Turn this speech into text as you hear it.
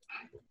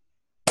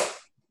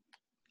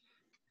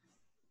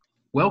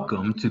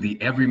Welcome to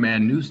the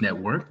Everyman News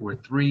Network, where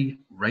three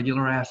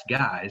regular-ass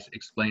guys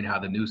explain how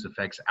the news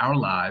affects our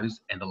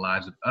lives and the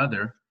lives of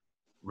other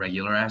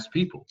regular-ass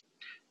people.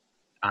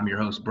 I'm your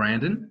host,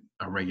 Brandon,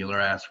 a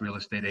regular-ass real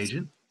estate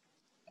agent.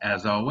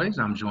 As always,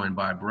 I'm joined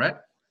by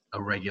Brett,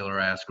 a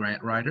regular-ass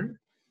grant writer,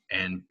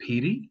 and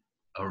Petey,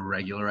 a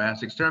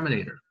regular-ass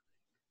exterminator.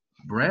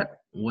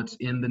 Brett, what's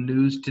in the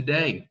news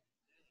today?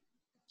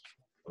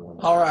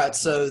 All right,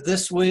 so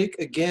this week,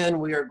 again,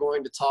 we are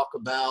going to talk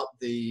about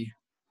the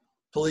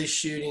police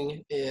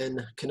shooting in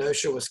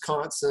Kenosha,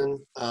 Wisconsin.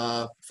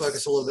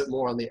 Focus a little bit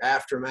more on the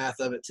aftermath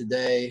of it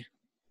today.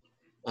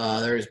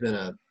 There's been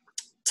a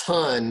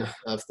ton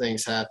of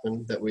things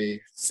happen that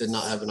we did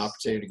not have an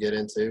opportunity to get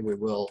into. We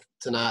will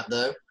tonight,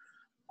 though.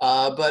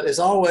 But as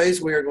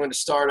always, we are going to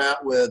start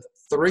out with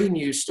three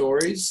news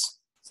stories.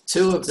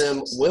 Two of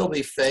them will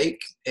be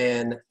fake,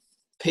 and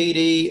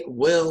PD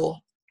will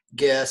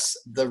guess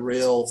the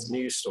real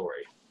news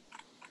story.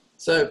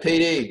 So,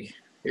 PD,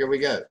 here we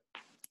go.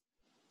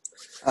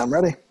 I'm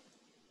ready.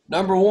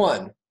 Number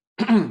one,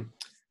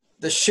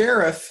 the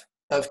sheriff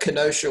of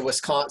Kenosha,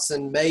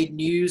 Wisconsin, made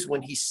news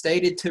when he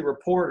stated to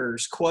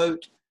reporters,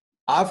 quote,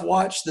 "I've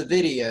watched the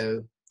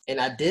video and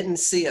I didn't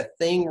see a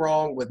thing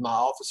wrong with my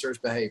officer's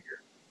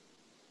behavior."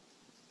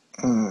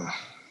 I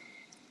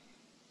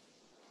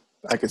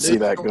could see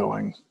that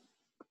going.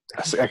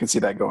 I can see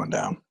that going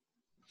down.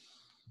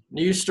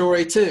 News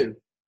story two,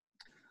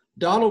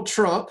 Donald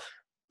Trump,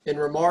 in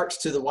remarks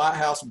to the White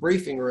House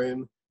briefing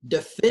room,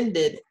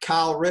 defended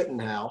Kyle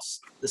Rittenhouse,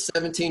 the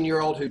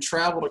 17-year-old who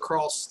traveled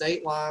across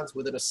state lines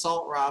with an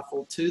assault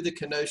rifle to the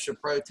Kenosha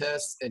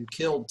protests and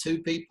killed two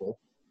people,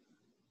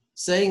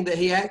 saying that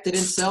he acted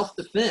in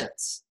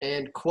self-defense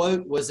and,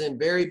 quote, was in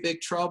very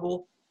big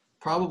trouble,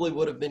 probably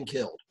would have been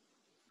killed.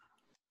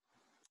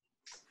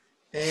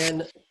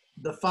 And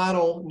the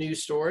final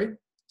news story,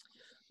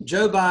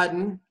 Joe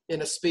Biden,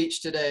 in a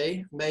speech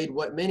today, made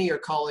what many are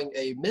calling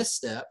a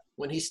misstep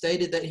when he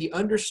stated that he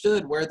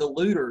understood where the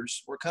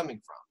looters were coming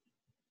from.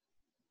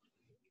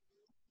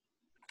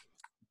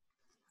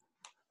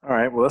 All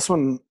right. Well, this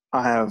one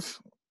I have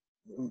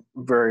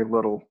very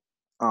little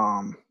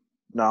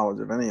knowledge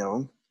of any of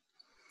them.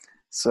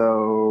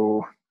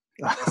 So,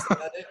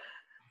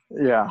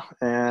 yeah,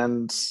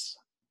 and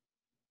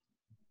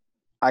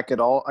I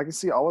can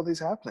see all of these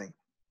happening.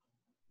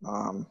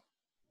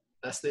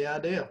 That's the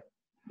idea.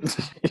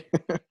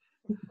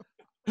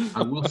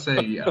 I will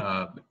say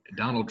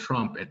Donald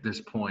Trump at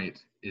this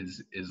point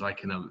is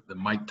like in the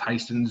Mike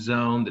Tyson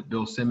zone that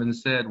Bill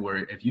Simmons said, where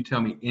if you tell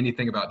me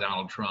anything about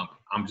Donald Trump,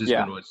 I'm just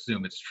going to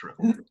assume it's true.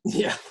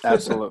 Yeah,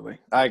 absolutely.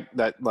 I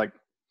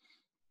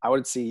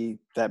would see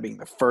that being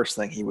the first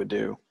thing he would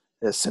do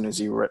as soon as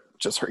you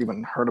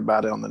even heard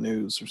about it on the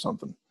news or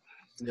something.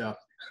 Yeah.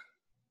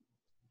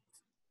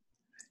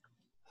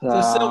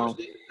 So,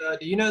 Silvers,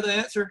 do you know the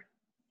answer?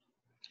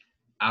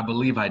 I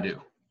believe I do.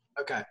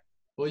 Okay.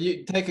 Well,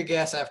 you take a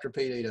guess after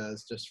PD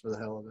does, just for the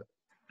hell of it.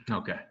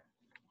 Okay.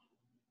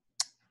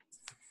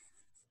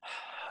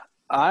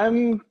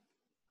 I'm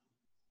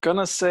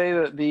gonna say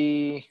that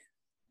the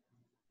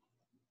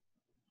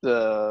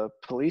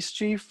police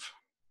chief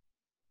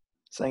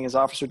saying his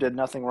officer did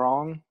nothing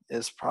wrong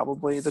is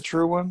probably the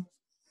true one.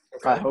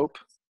 Okay. I hope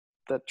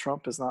that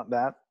Trump is not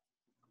that.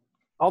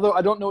 Although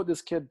I don't know what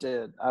this kid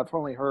did. I've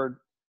only heard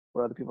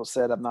what other people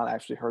said. I've not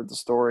actually heard the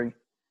story.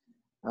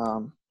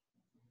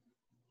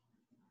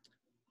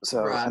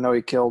 So right. I know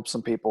he killed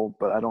some people,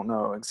 but I don't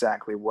know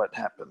exactly what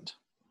happened.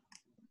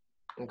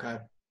 Okay.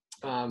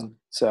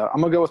 So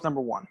I'm going to go with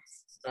number one.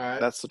 All right.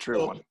 That's the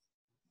true one.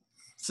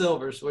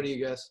 Silvers, what do you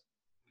guess?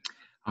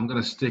 I'm going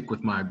to stick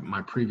with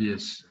my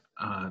previous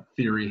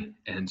theory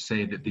and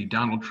say that the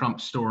Donald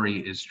Trump story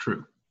is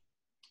true.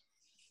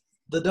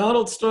 The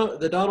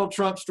Donald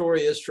Trump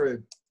story is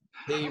true.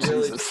 He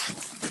really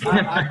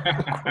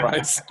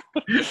Christ.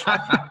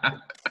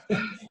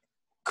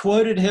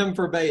 Quoted him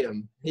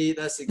verbatim.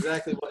 That's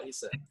exactly what he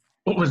said.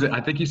 What was it? I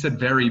think he said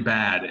very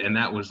bad, and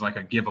that was like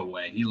a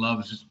giveaway. He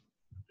loves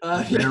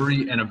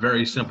very and a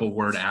very simple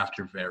word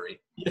after very.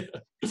 Yeah.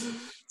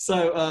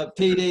 So,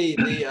 PD,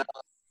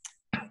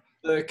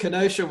 the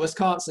Kenosha,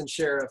 Wisconsin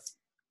sheriff,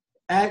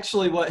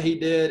 actually what he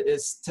did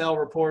is tell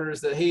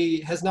reporters that he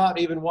has not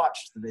even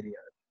watched the video.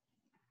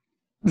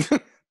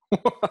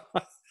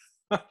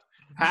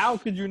 How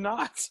could you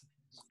not?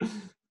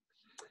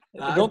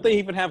 Don't they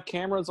even have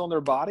cameras on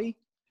their body?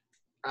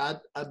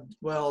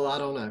 Well, I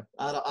don't know.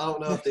 I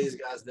don't know if these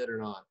guys did or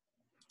not.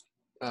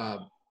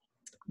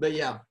 But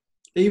yeah,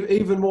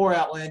 even more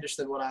outlandish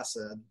than what I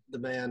said. The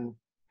man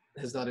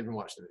has not even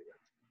watched the video.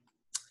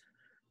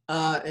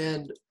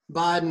 And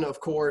Biden, of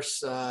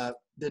course,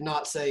 did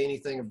not say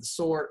anything of the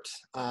sort.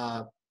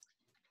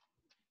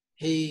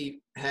 He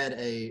had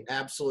a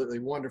absolutely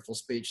wonderful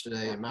speech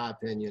today, in my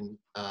opinion.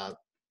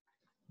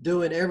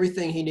 Doing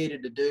everything he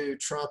needed to do.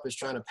 Trump is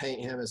trying to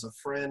paint him as a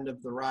friend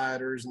of the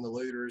rioters and the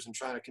looters and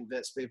trying to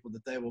convince people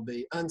that they will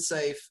be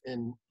unsafe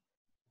in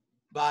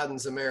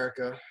Biden's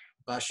America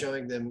by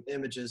showing them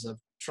images of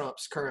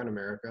Trump's current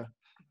America.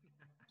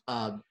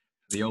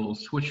 The old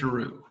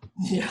switcheroo.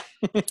 Yeah.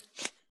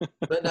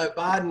 But no,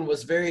 Biden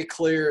was very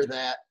clear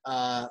that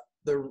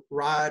the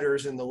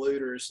rioters and the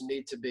looters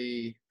need to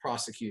be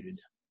prosecuted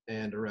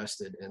and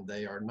arrested, and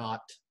they are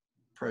not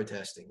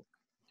protesting.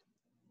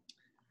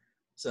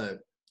 So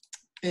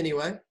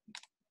anyway,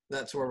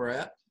 that's where we're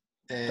at.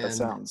 And That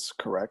sounds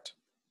correct.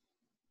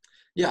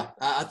 yeah,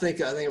 I think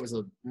it was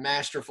a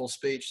masterful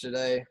speech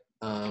today.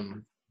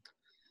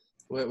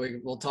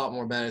 We'll talk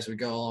more about it as we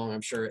go along.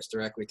 I'm sure it's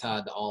directly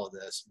tied to all of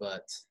this,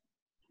 but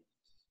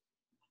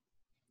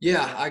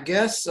yeah, I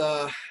guess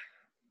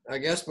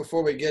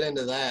before we get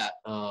into that,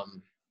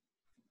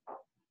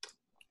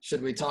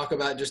 should we talk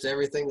about just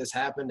everything that's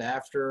happened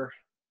after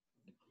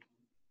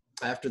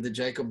the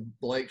Jacob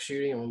Blake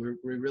shooting? I mean,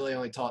 we really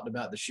only talked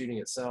about the shooting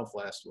itself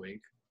last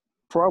week.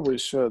 Probably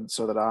should,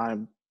 so that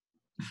I'm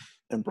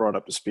brought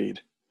up to speed.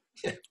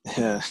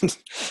 And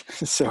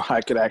so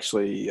I could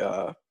actually,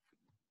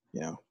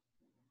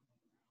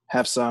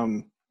 have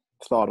some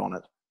thought on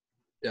it.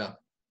 Yeah.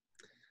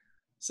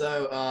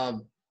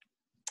 So,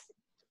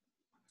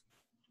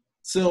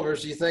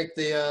 Silvers, do you think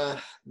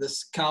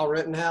this Kyle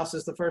Rittenhouse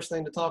is the first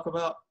thing to talk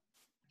about?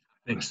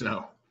 I think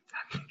so.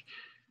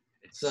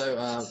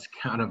 So it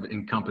kind of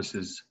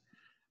encompasses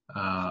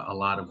a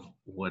lot of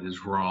what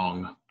is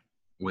wrong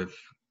with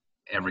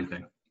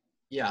everything.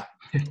 Yeah.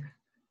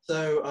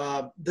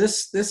 So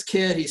this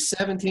kid, he's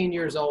 17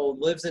 years old,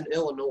 lives in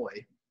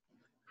Illinois.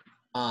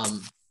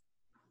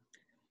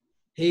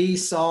 He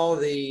saw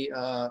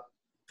the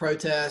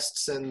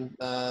protests and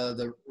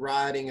the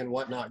rioting and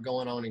whatnot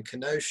going on in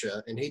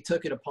Kenosha, and he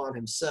took it upon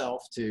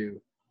himself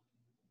to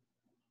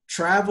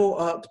travel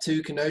up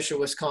to Kenosha,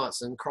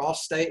 Wisconsin,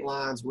 cross state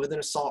lines with an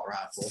assault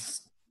rifle.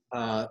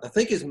 I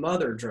think his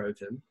mother drove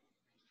him.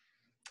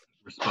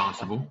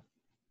 Responsible.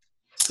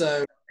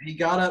 So he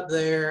got up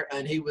there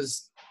and he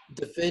was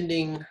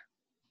defending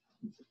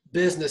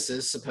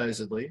businesses,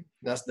 supposedly.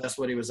 That's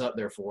what he was up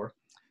there for.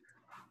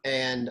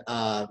 And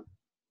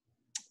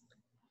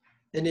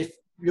if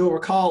you'll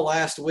recall,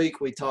 last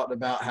week we talked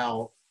about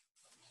how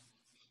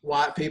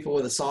white people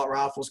with assault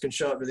rifles can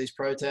show up to these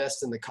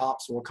protests and the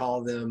cops will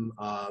call them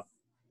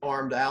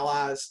armed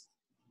allies.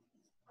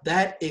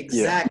 That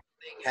exact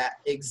thing,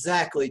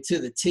 exactly to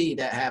the T,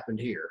 that happened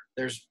here.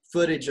 There's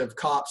footage of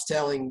cops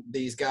telling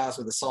these guys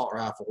with assault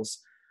rifles,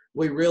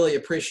 we really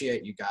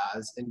appreciate you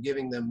guys, and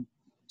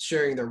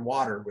sharing their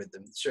water with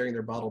them, sharing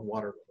their bottled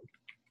water with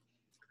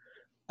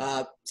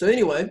them. So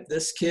anyway,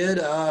 this kid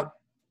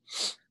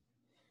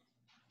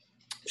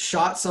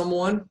shot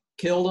someone,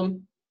 killed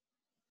him,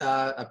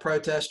 a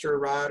protester,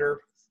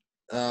 rioter,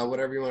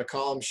 whatever you want to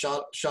call him,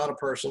 shot a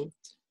person,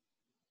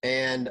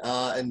 and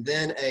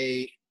then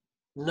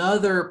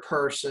another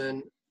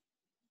person,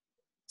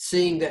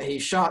 seeing that he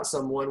shot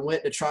someone,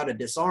 went to try to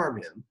disarm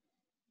him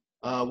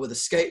with a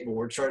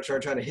skateboard,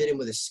 started trying to hit him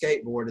with his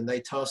skateboard, and they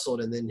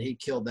tussled, and then he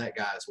killed that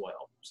guy as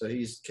well. So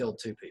he's killed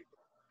two people.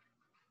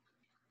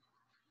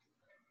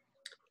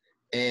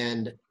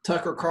 And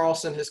Tucker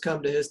Carlson has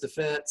come to his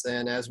defense,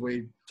 and as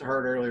we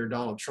heard earlier,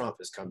 Donald Trump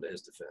has come to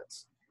his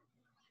defense.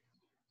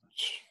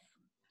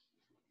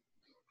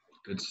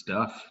 Good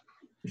stuff.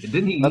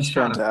 Didn't he? That's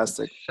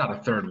fantastic. Fantastic. Shot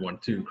a third one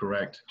too,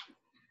 correct?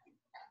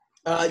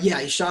 Yeah,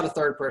 he shot a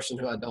third person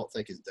who I don't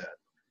think is dead.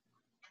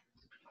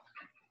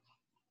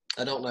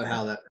 I don't know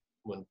how that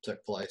one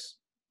took place.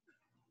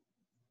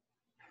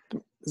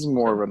 This is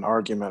more of an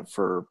argument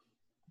for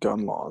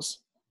gun laws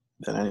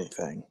than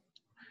anything.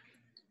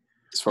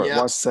 As far as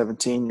why a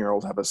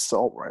 17-year-old have an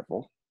assault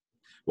rifle.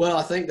 Well,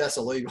 I think that's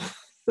illegal.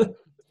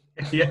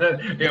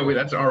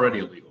 That's already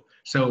illegal.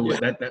 So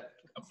that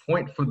a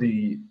point for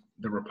the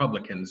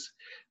Republicans.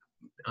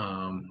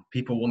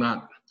 People will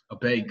not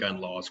obey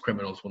gun laws.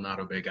 Criminals will not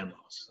obey gun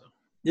laws. So.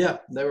 Yeah,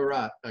 they were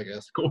right, I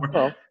guess. Cool.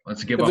 Well,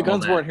 let's give if up the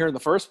guns on that. weren't here in the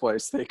first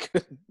place, they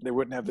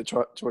wouldn't have the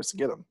choice to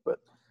get them. But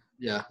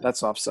yeah,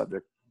 that's off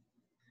subject.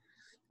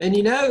 And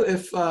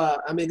if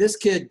this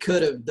kid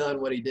could have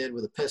done what he did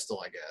with a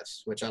pistol, I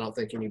guess, which I don't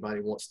think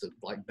anybody wants to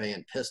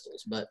ban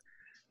pistols, but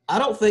I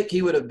don't think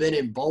he would have been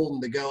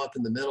emboldened to go up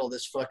in the middle of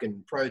this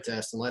fucking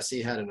protest unless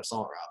he had an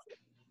assault rifle.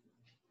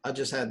 I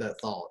just had that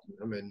thought.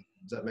 I mean,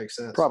 does that make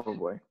sense?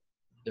 Probably.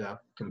 Yeah.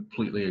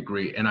 Completely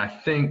agree. And I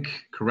think,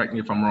 correct me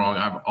if I'm wrong,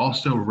 I've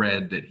also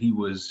read that he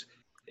was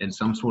in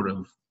some sort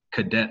of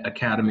cadet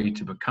academy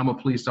to become a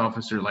police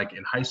officer, like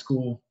in high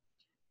school,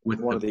 with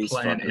the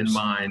plan in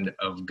mind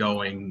of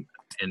going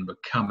and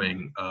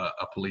becoming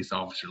a police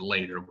officer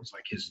later. It was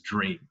like his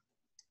dream.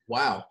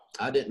 Wow.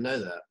 I didn't know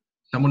that.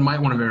 Someone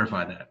might want to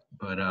verify that,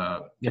 but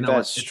if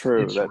that's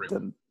true,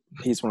 then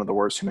he's one of the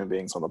worst human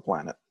beings on the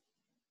planet.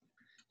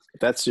 If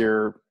that's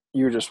you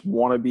just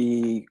want to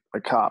be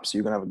a cop, so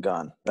you're going to have a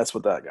gun. That's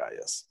what that guy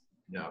is.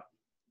 Yeah.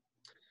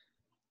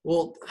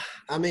 Well,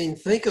 I mean,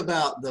 think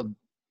about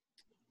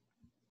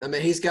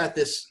he's got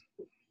this,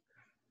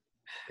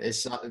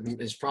 it's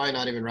probably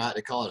not even right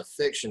to call it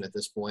a fiction at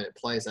this point. It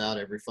plays out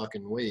every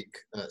fucking week,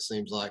 it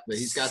seems like. But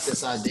he's got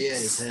this idea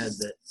in his head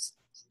that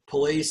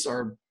police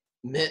are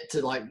meant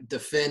to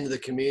defend the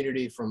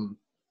community from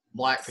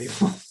black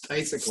people,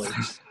 basically.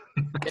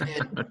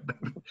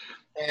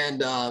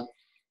 and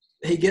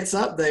he gets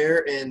up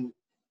there, and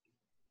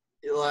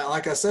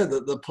like I said,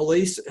 the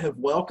police have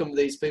welcomed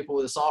these people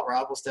with assault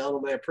rifles, telling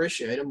them they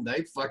appreciate them.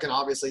 They fucking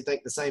obviously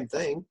think the same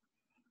thing.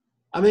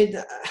 I mean,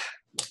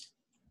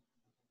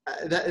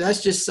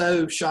 that's just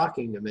so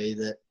shocking to me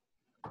that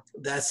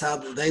that's how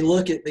they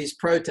look at these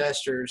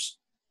protesters,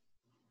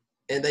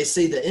 and they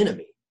see the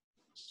enemy,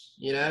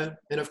 you know?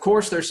 And of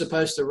course they're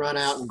supposed to run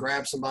out and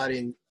grab somebody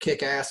and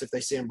kick ass if they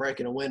see them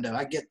breaking a window.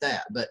 I get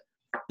that. But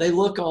they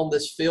look on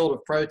this field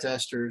of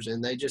protesters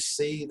and they just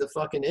see the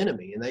fucking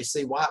enemy, and they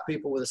see white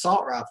people with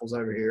assault rifles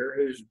over here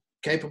who's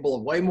capable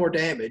of way more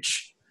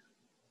damage,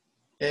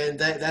 and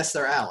that's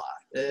their ally.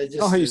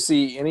 How you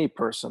see any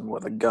person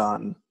with a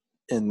gun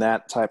in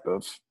that type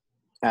of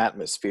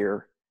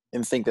atmosphere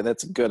and think that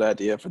that's a good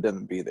idea for them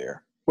to be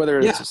there, whether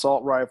it's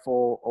assault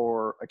rifle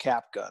or a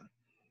cap gun.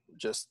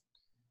 Just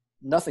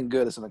nothing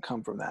good is going to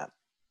come from that.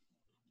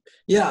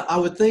 Yeah, I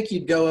would think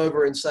you'd go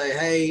over and say,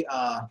 hey,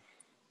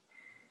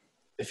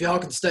 if y'all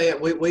can stay,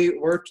 we're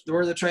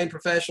the trained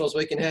professionals.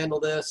 We can handle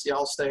this.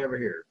 Y'all stay over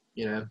here.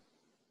 You know,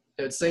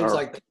 it seems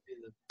like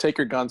take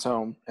your guns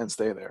home and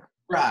stay there.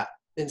 Right.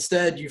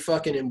 Instead, you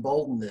fucking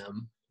embolden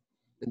them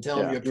and tell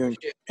them you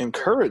appreciate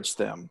encourage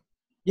them.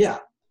 Yeah.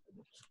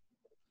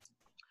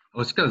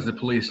 Well, it's because the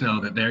police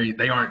know that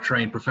they aren't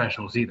trained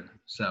professionals either.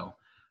 So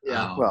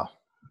yeah. Well,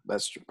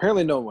 that's true.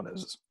 Apparently, no one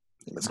is.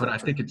 But I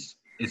think it's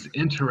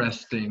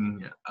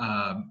interesting.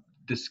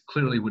 This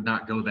clearly would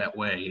not go that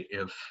way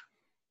if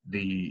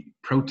the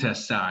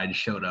protest side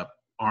showed up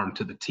armed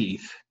to the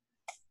teeth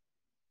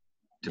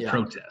to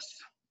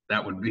protest.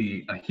 That would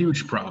be a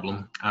huge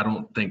problem. I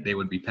don't think they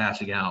would be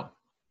passing out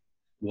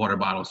water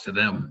bottles to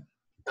them.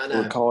 I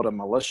know. We'd call it a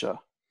militia.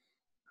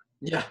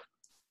 Yeah.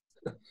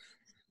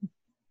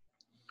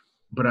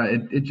 But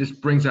it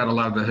just brings out a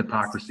lot of the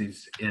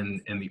hypocrisies in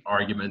the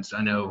arguments.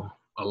 I know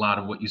a lot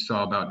of what you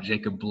saw about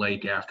Jacob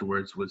Blake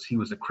afterwards was he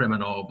was a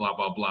criminal, blah,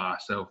 blah, blah.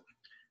 So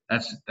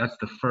that's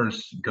the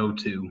first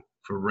go-to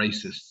for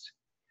racists.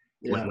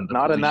 Yeah,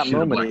 not in that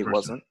moment he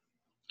wasn't.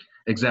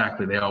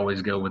 Exactly. They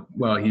always go with,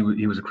 well, he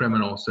was a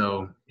criminal,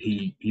 so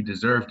he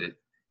deserved it.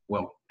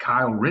 Well,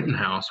 Kyle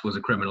Rittenhouse was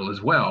a criminal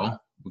as well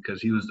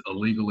because he was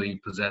illegally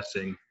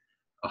possessing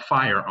a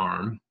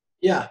firearm.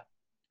 Yeah,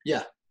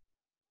 yeah.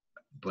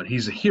 But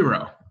he's a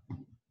hero.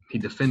 He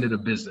defended a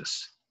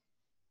business.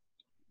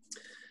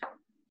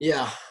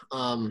 Yeah.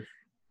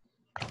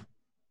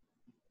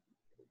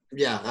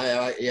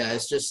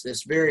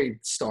 It's very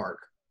stark.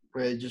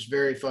 It's just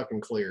very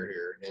fucking clear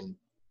here. And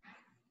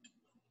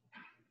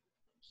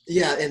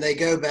yeah, and they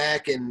go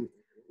back and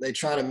they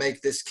try to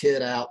make this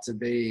kid out to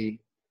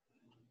be,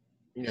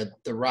 you know,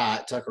 the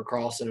riot, Tucker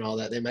Carlson and all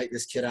that. They make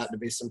this kid out to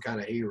be some kind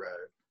of hero.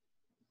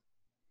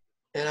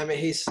 And I mean,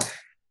 he's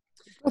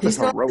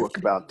heroic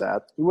about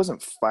that. He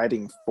wasn't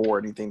fighting for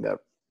anything that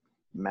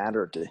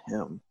mattered to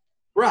him.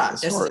 Right.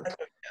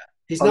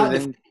 He's not.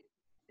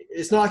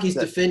 It's not like he's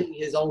defending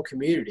his own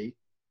community.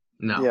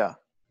 No. Yeah.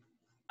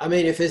 I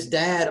mean, if his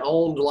dad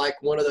owned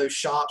like one of those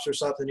shops or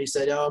something, he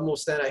said, "Oh, I'm gonna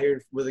stand out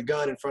here with a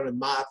gun in front of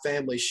my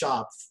family's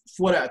shop."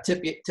 Whatever.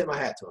 Tip my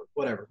hat to him.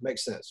 Whatever.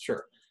 Makes sense.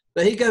 Sure.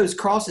 But he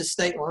crosses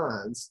state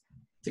lines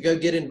to go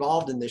get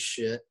involved in this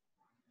shit,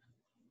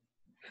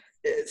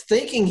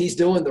 thinking he's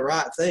doing the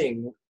right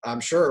thing. I'm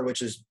sure,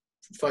 which is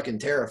fucking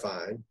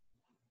terrifying.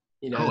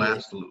 You know. Oh,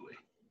 absolutely.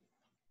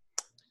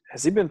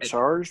 Has he been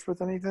charged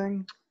with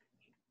anything?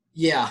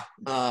 Yeah,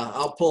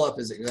 I'll pull up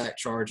his exact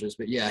charges,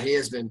 but yeah, he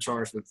has been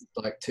charged with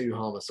like 2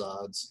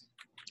 homicides.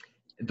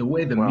 The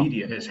way the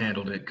media has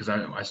handled it, because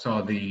I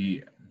saw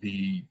the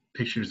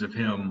pictures of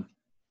him,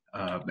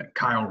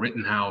 Kyle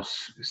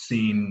Rittenhouse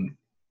seen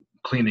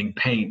cleaning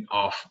paint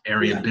off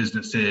area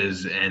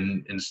businesses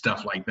and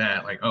stuff like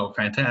that. Like, oh,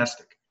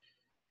 fantastic.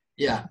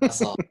 Yeah, I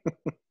saw it.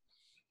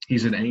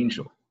 He's an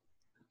angel.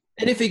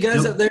 And if he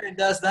goes up there and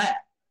does that,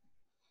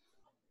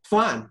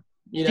 fine.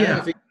 You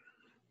know,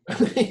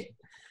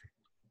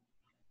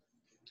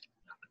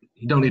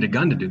 you don't need a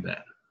gun to do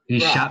that.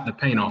 He shot the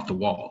paint off the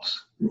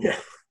walls. Yeah.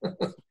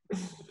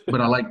 But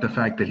I like the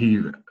fact that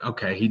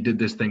he did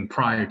this thing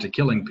prior to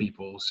killing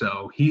people,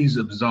 so he's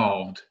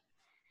absolved.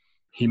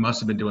 He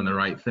must have been doing the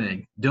right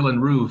thing. Dylan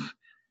Roof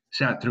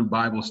sat through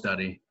Bible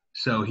study,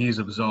 so he's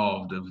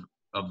absolved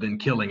of then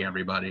killing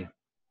everybody.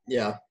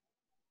 Yeah.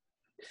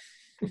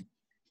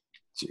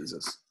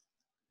 Jesus.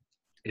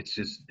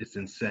 It's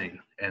insane.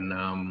 And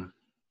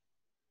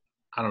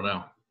I don't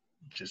know.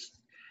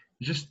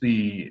 Just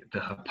the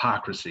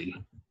hypocrisy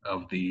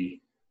of the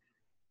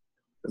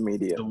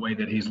media, the way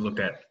that he's looked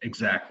at.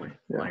 Exactly.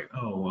 Yeah. Like,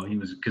 oh, well, he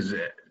was, because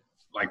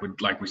like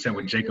we said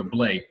with Jacob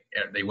Blake,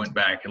 they went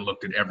back and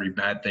looked at every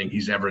bad thing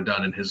he's ever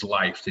done in his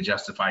life to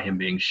justify him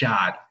being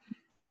shot.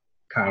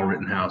 Kyle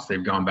Rittenhouse,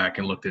 they've gone back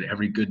and looked at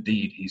every good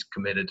deed he's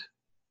committed.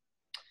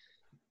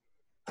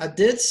 I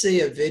did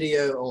see a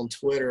video on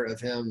Twitter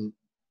of him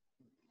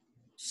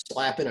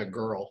slapping a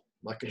girl.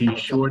 He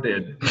sure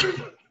did.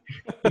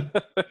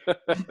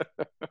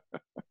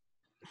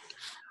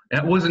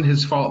 That wasn't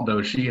his fault,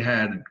 though. She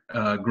had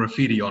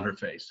graffiti on her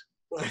face.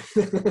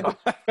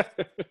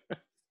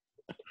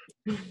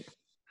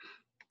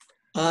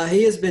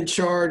 He has been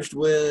charged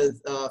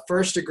with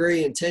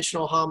first-degree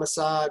intentional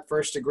homicide,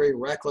 first-degree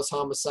reckless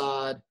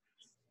homicide,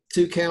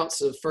 2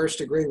 counts of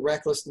first-degree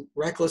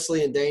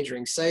recklessly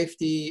endangering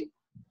safety,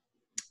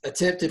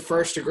 attempted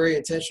first-degree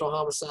intentional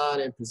homicide,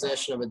 and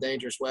possession of a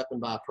dangerous weapon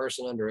by a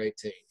person under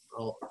 18.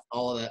 All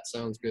of that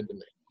sounds good to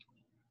me.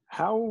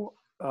 How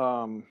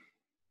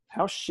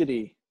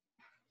shitty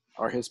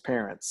are his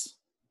parents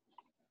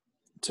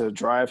to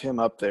drive him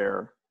up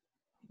there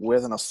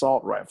with an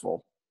assault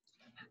rifle,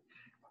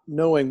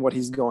 knowing what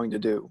he's going to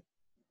do?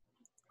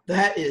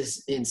 That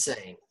is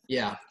insane.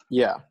 Yeah.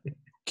 Yeah.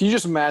 Can you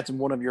just imagine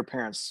one of your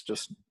parents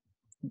just,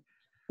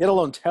 let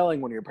alone telling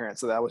one of your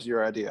parents that was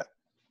your idea,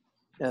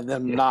 and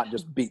them not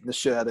just beating the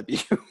shit out of you?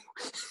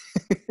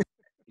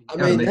 I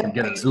mean, they can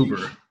get an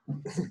Uber.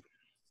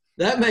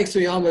 That makes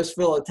me almost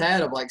feel a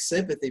tad of like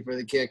sympathy for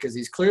the kid, because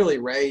he's clearly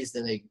raised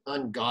in an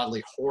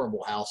ungodly,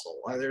 horrible household.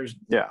 Like there's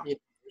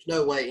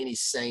no way any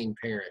sane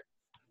parent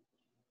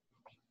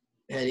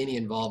had any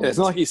involvement. It's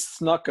not like he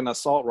snuck an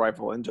assault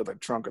rifle into the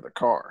trunk of the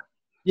car.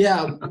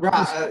 Yeah,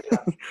 right.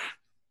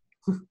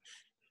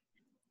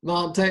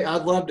 Mom,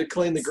 I'd love to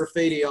clean the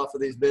graffiti off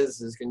of these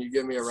businesses. Can you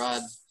give me a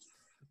ride?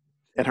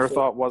 And her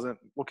thought wasn't,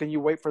 well, can you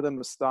wait for them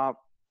to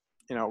stop,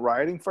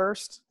 rioting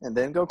first and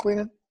then go clean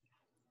it?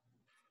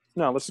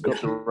 No, let's just go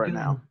through it right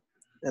now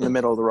in the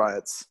middle of the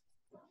riots.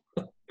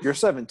 You're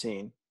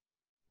 17.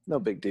 No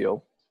big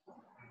deal.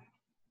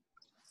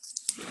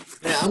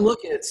 Yeah, I'm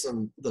looking at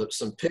some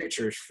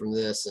pictures from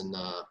this, and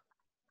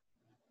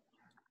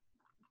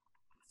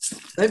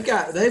they've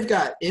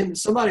got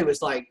somebody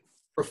was like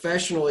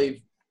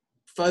professionally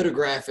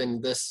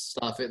photographing this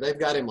stuff. They've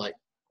got him like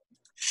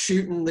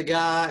shooting the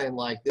guy, and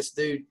like this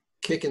dude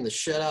kicking the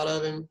shit out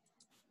of him,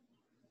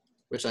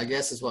 which I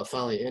guess is what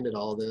finally ended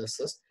all this.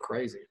 That's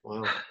crazy.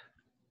 Wow.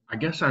 I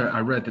guess I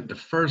read that the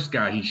first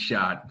guy he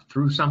shot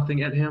threw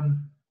something at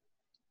him.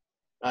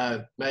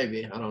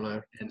 Maybe. I don't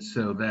know. And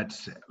so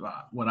that's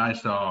what I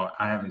saw.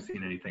 I haven't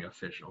seen anything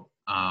official.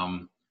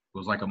 It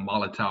was like a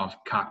Molotov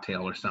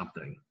cocktail or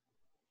something.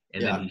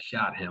 And then he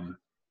shot him.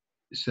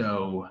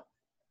 So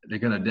they're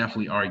going to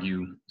definitely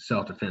argue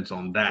self-defense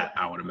on that,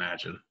 I would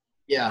imagine.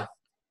 Yeah.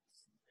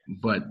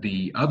 But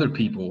the other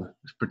people,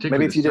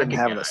 particularly maybe if you didn't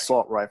have an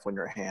assault rifle in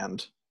your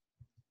hand,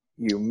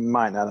 you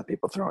might not have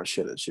people throwing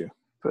shit at you.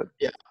 But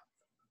yeah,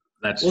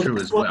 that's true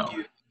as well.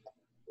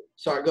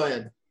 Sorry, go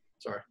ahead.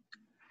 Sorry.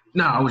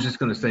 No, I was just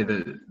going to say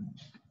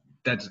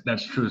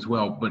that's true as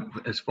well. But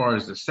as far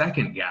as the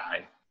second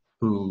guy,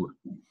 who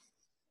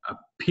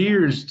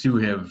appears to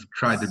have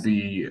tried to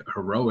be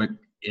heroic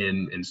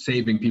in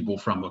saving people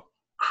from a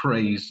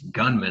crazed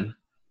gunman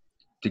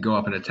to go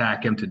up and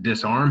attack him to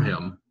disarm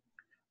him,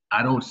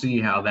 I don't see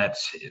how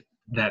that's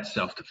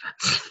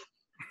self-defense.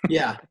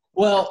 Yeah.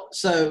 Well,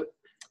 so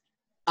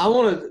I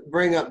want to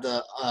bring up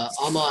the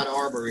Ahmaud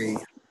Arbery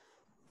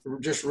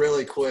just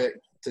really quick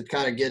to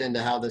kind of get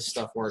into how this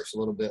stuff works a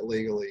little bit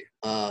legally.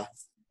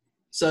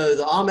 So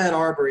the Ahmaud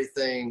Arbery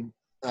thing,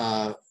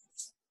 God,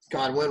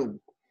 when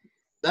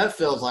that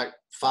feels like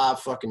 5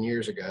 fucking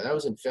years ago. That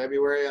was in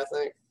February, I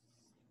think.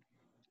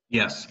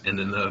 Yes, and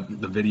then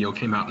the video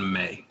came out in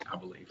May, I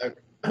believe.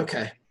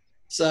 Okay.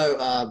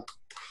 So,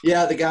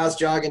 yeah, the guy's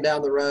jogging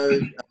down the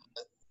road.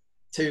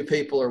 2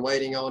 people are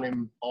waiting on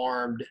him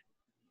armed,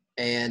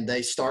 and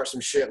they start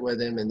some shit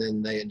with him, and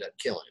then they end up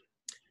killing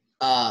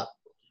him.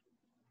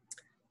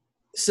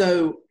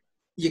 So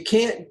you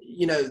can't,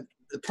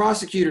 the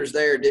prosecutors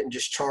there didn't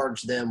just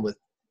charge them with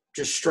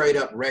just straight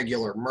up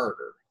regular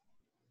murder,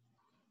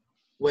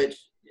 which,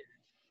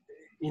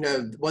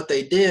 what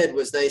they did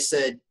was they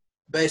said,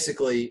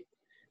 basically,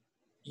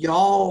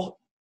 y'all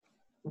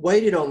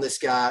waited on this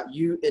guy,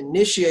 you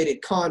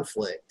initiated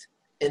conflict,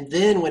 and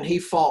then when he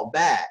fought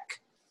back,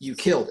 you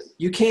killed him.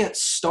 You can't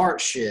start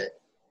shit,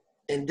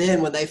 and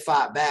then when they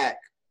fight back,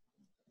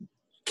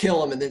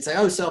 kill him and then say,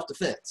 oh,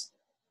 self-defense.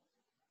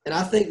 And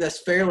I think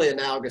that's fairly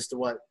analogous to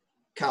what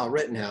Kyle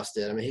Rittenhouse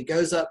did. I mean, he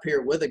goes up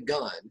here with a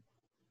gun,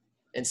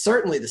 and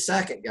certainly the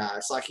second guy,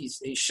 it's like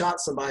he shot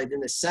somebody,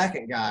 then the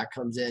second guy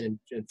comes in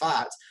and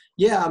fights.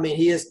 Yeah, I mean,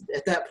 he is,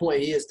 at that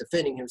point, he is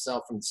defending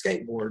himself from the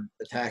skateboard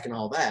attack and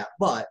all that,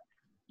 but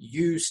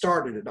you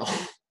started it all,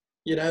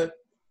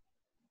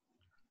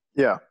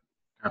 Yeah.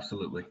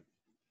 Absolutely.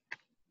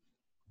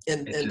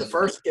 And the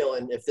first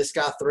killing, if this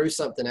guy threw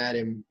something at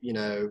him,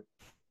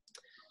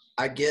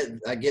 I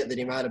get that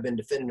he might have been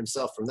defending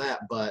himself from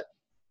that, but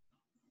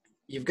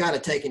you've got to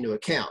take into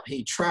account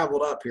he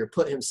traveled up here,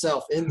 put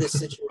himself in this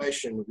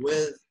situation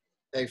with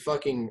a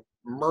fucking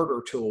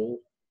murder tool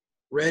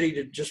ready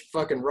to just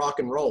fucking rock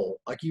and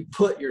roll. Like, you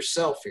put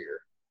yourself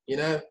here,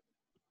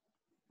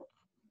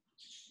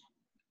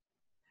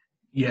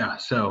 Yeah,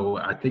 so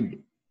I think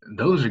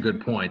those are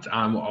good points.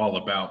 I'm all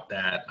about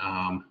that.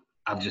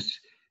 I've just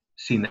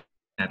seen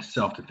that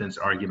self-defense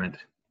argument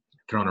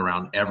thrown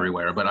around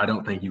everywhere, but I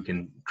don't think you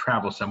can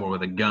travel somewhere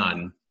with a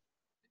gun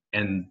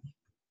and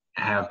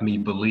have me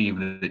believe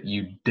that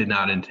you did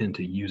not intend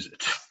to use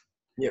it.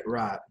 Yeah,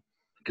 right.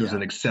 It was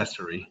an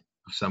accessory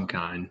of some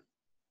kind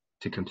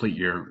to complete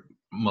your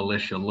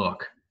militia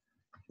look.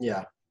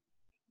 Yeah.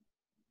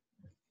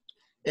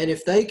 And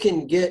if they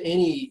can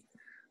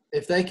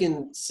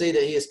see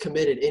that he has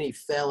committed any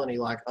felony,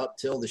 like up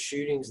till the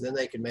shootings, then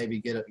they can maybe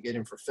get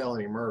him for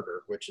felony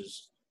murder, which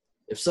is,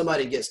 if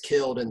somebody gets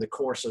killed in the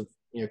course of,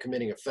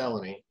 committing a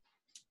felony,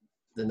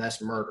 then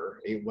that's murder,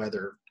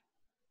 whether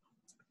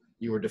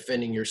you were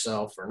defending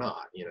yourself or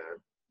not,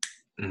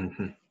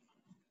 Mm-hmm.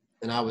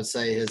 And I would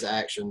say his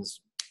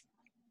actions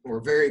were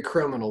very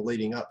criminal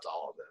leading up to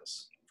all of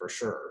this, for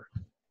sure.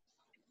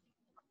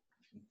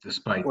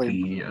 Despite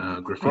the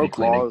graffiti broke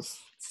cleaning. laws.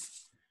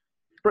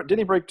 Didn't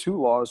he break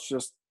 2 laws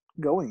just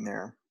going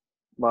there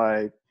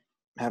by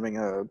having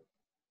a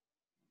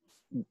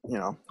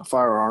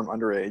firearm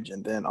underage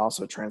and then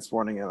also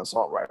transporting an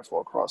assault rifle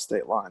across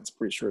state lines?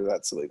 Pretty sure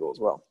that's illegal as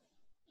well.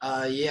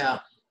 Yeah.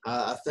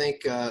 I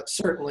think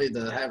certainly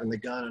having the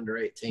gun under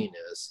 18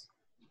 is.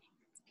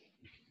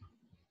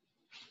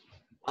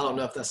 I don't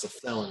know if that's a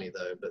felony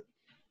though, but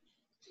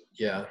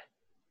yeah.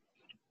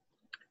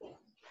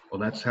 Well,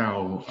 that's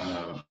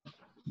how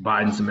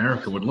Biden's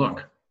America would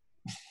look.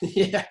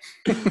 Yeah.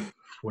 If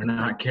we're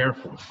not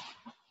careful.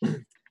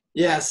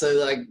 Yeah,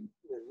 so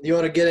you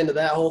want to get into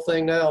that whole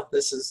thing now?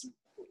 This is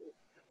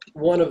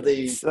one of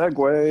the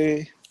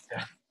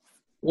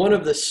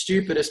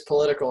stupidest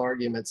political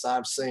arguments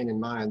I've seen in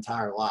my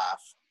entire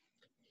life.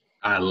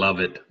 I love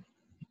it.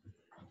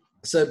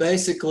 So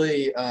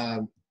basically,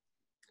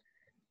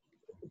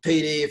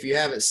 PD, if you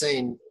haven't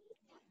seen,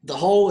 the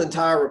whole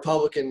entire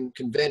Republican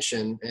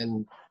convention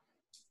and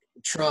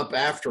Trump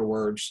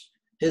afterwards,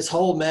 his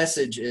whole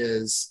message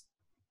is,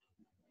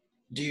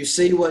 do you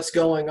see what's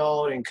going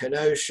on in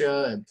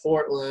Kenosha and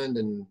Portland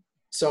and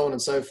so on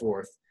and so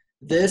forth?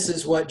 This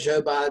is what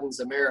Joe Biden's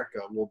America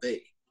will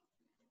be.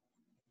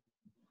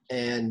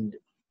 And,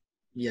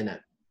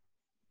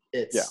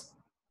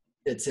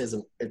 it's his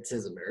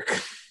America.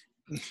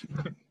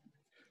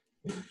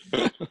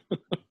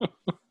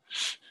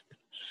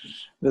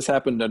 This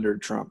happened under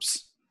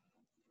Trump's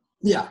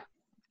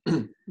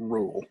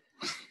rule.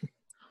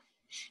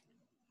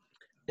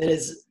 And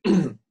as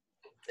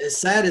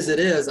sad as it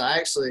is,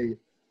 I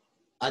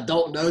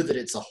don't know that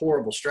it's a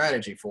horrible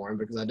strategy for him,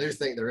 because I do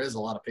think there is a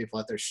lot of people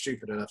out there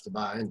stupid enough to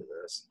buy into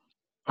this.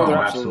 Oh, there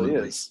absolutely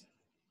is.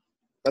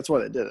 That's why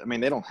they did it. I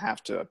mean, they don't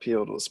have to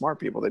appeal to the smart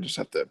people. They just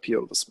have to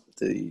appeal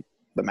to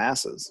the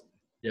masses.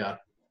 Yeah.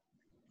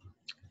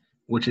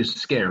 Which is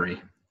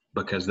scary,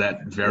 because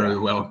that very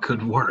well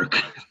could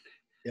work.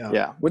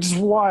 Yeah. Which is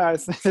why I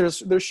think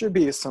there should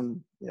be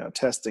some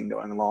testing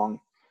going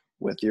along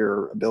with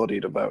your ability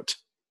to vote.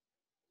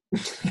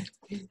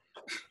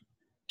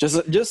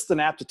 just an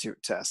aptitude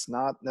test,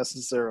 not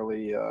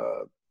necessarily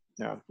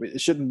it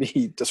shouldn't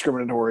be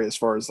discriminatory as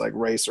far as like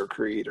race or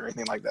creed or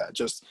anything like that.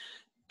 Just,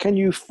 can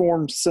you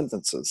form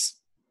sentences?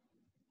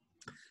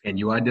 Can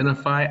you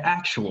identify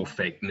actual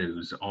fake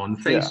news on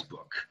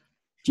Facebook?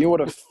 Do you know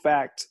what a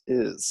fact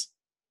is?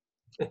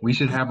 We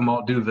should have them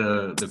all do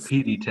the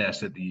PD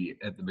test at the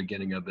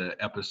beginning of the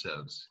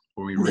episodes,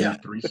 where we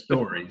read 3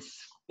 stories.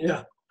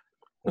 Yeah.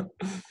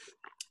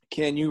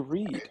 Can you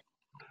read?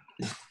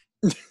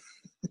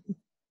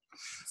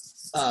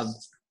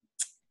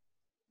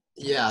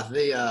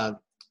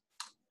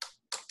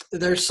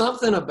 There's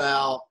something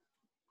about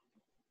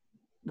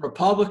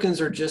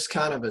Republicans are just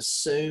kind of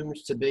assumed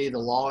to be the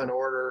law and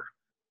order,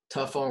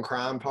 tough on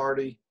crime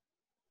party.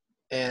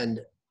 And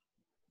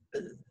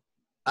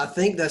I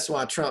think that's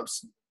why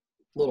Trump's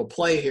little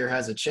play here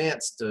has a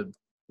chance to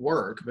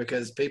work,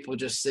 because people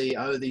just see,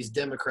 these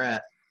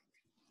Democrat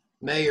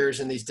mayors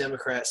in these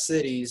Democrat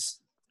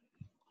cities,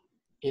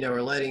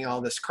 are letting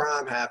all this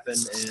crime happen,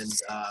 and,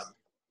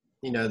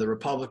 the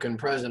Republican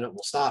president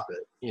will stop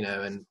it,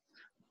 and.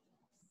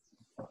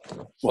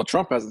 Well,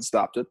 Trump hasn't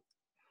stopped it.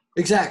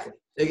 Exactly.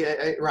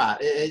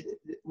 Right.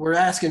 We're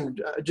asking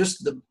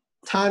just the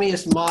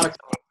tiniest modicum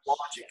of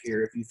logic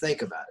here, if you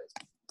think about it.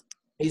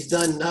 He's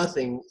done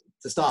nothing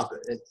to stop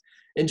it.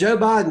 In Joe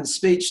Biden's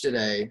speech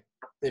today,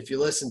 if you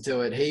listen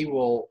to it, he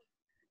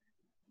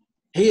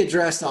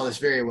addressed all this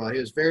very well. He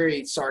was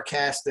very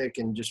sarcastic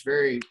and just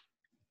very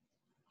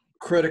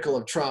critical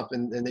of Trump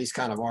in these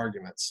kind of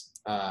arguments.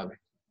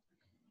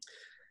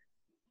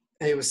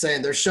 He was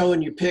saying, they're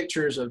showing you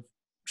pictures of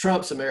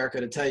Trump's America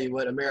to tell you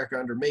what America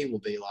under me will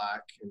be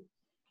like.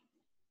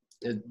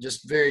 And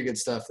just very good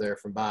stuff there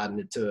from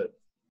Biden to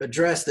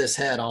address this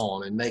head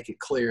on and make it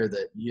clear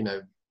that,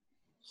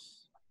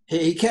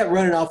 he kept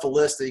running off a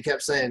list that he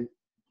kept saying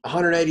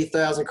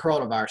 180,000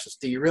 coronaviruses.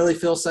 Do you really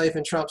feel safe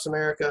in Trump's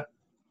America?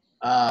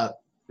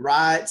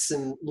 Riots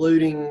and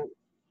looting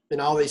in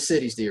all these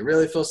cities. Do you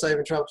really feel safe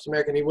in Trump's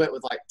America? And he went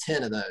with like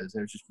 10 of those.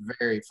 And it was just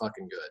very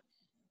fucking good.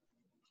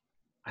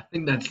 I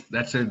think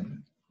that's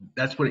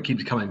what it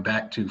keeps coming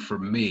back to for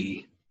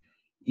me.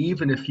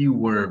 Even if you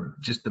were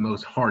just the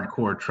most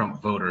hardcore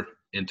Trump voter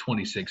in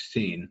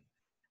 2016,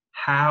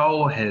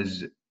 how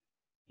has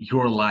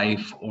your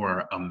life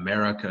or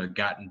America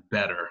gotten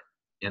better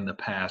in the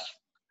past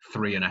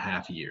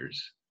 3.5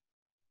 years?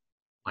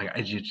 Like,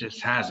 it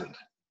just hasn't.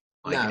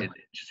 Like, No. it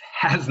just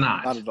has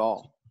not. Not at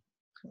all.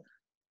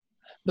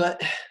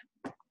 But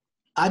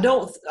I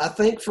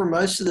think for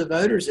most of the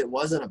voters, it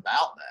wasn't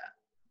about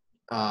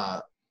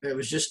that. It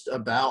was just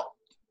about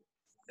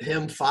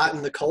him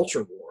fighting the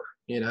culture war,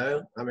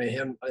 I mean,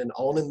 him and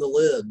owning the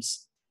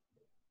libs.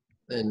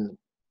 And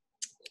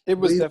it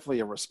was definitely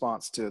a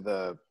response to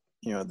the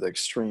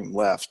extreme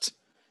left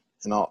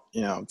and all,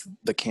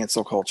 the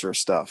cancel culture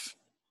stuff.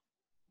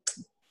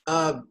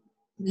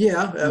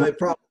 Yeah, I mean,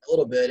 probably a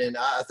little bit. And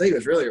I think it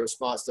was really a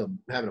response to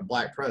having a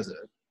black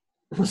president.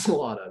 Was a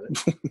lot of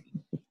it.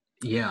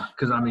 Yeah,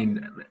 because, I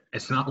mean,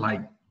 it's not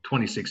like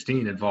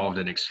 2016 involved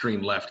an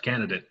extreme left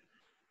candidate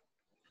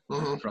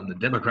from the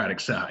Democratic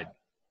side.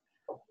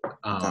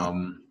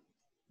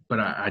 But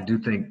I do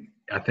think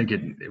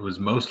it was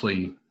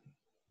mostly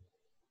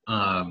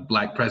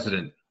black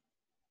president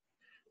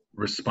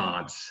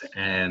response.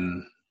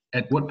 And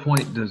at what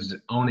point does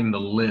owning the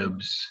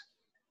libs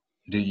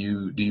do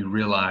you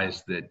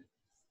realize that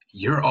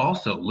you're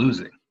also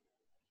losing?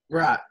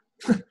 Right.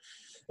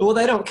 Well,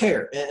 they don't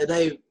care.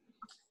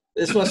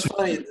 It's what's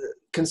funny.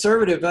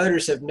 Conservative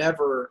voters have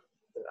never.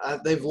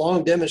 They've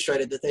long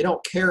demonstrated that they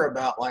don't care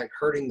about like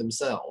hurting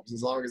themselves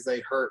as long as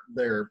they hurt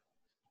their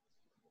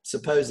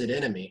supposed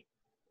enemy.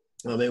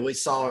 I mean, we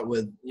saw it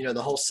with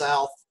the whole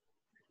South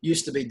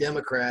used to be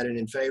Democrat and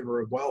in favor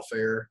of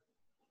welfare,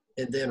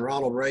 and then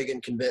Ronald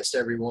Reagan convinced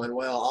everyone,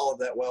 well, all of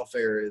that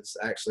welfare is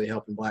actually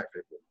helping black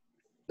people,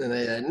 and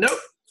they said, nope,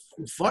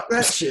 fuck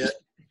that shit.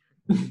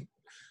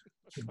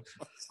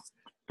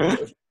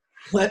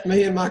 Let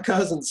me and my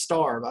cousins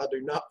starve. I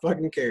do not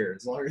fucking care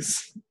as long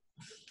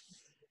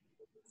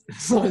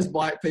as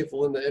black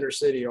people in the inner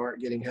city aren't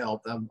getting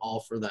help. I'm all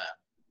for that.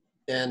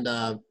 And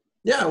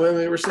yeah, I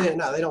mean, we're saying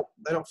no, they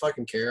don't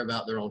fucking care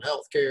about their own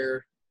health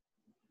care.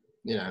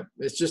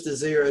 It's just a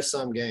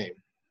zero-sum game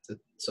to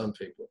some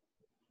people.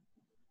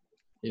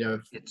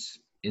 It's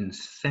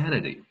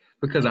insanity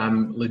because I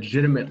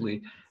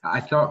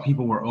thought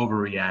people were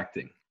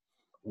overreacting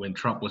when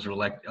Trump was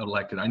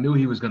elected. I knew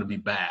he was going to be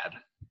bad.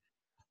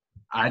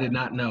 I did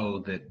not know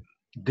that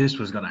this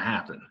was going to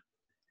happen.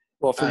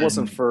 Well, if it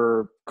wasn't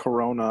for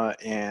Corona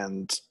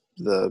and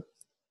the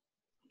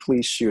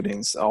police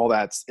shootings, all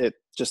that, it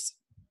just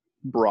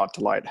brought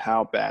to light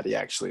how bad he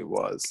actually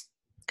was.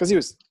 Because he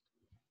was,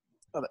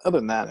 other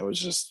than that, it was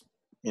just,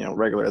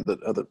 regular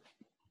other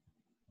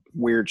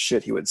weird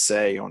shit he would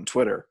say on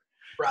Twitter.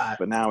 Right.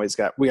 But now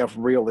we have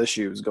real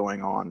issues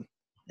going on,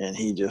 and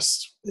he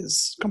just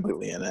is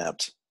completely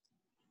inept.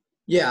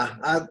 Yeah,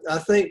 I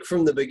think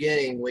from the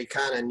beginning we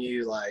kind of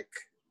knew like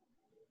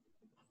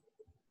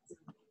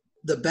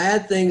the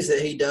bad things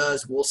that he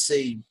does we'll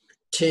see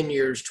 10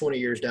 years, 20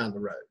 years down the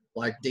road,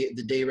 like the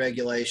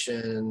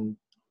deregulation,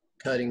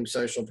 cutting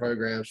social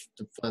programs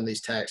to fund these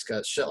tax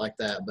cuts, shit like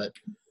that. But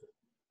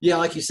yeah,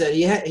 like you said,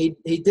 he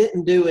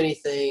didn't do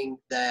anything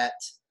that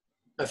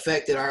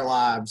affected our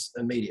lives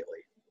immediately.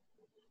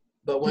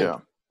 But when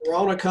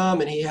Corona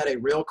come and he had a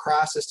real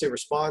crisis to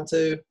respond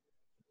to,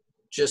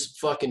 just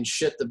fucking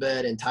shit the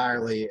bed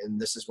entirely,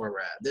 and this is where we're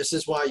at. This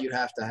is why you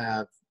have to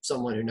have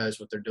someone who knows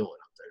what they're doing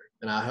up there.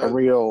 And I hope a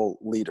real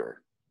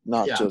leader,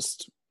 not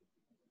just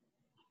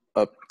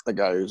a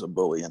guy who's a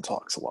bully and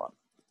talks a lot.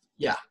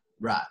 Yeah,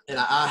 right. And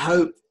I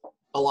hope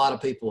a lot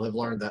of people have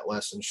learned that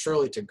lesson.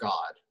 Surely to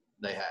God,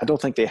 they have. I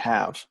don't think they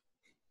have.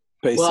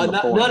 Well,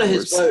 none of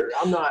his voters.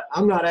 I'm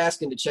not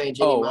asking to change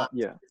any mind.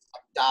 Yeah.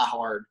 Die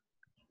hard.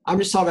 I'm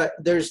just talking about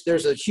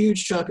there's a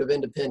huge chunk of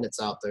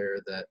independents out there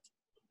that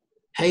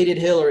hated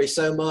Hillary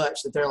so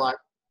much that they're like,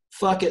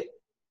 fuck it,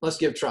 let's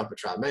give Trump a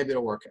try. Maybe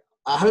it'll work out.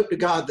 I hope to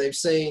God they've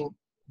seen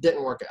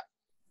didn't work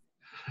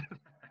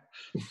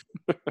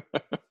out.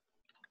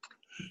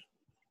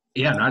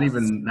 Yeah, not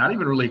even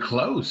really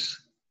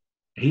close.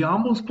 He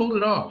almost pulled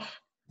it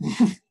off.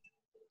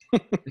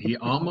 He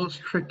almost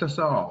tricked us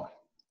all.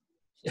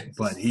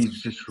 But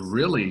he's just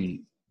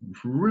really,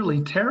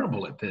 really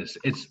terrible at this.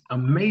 It's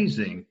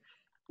amazing.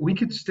 We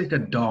could stick a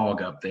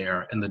dog up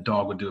there and the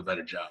dog would do a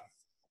better job.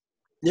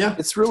 Yeah.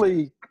 It's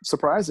really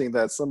surprising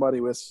that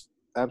somebody with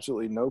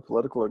absolutely no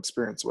political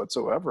experience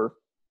whatsoever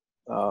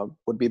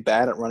would be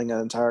bad at running an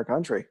entire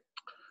country.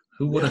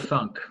 Who would have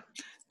thunk?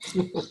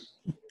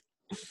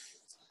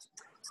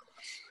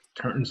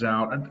 Turns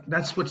out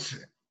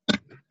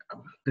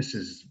this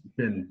has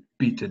been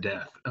beat to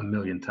death a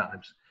million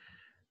times.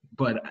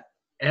 But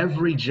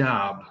every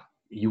job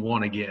you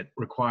want to get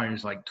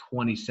requires like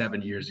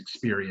 27 years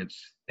experience,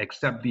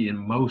 except the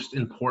most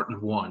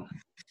important one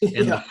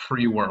in the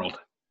free world.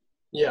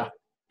 Yeah.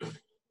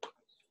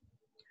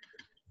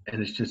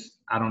 And it's just,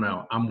 I don't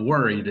know. I'm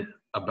worried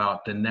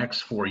about the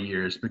next 4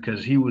 years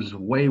because he was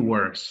way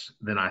worse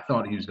than I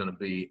thought he was going to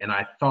be. And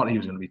I thought he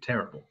was going to be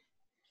terrible.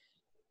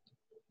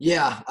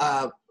 Yeah.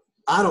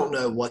 I don't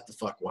know what the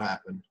fuck will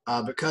happen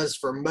because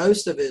for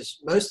most of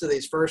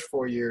these first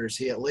 4 years,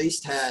 he at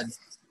least had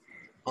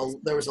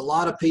there was a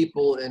lot of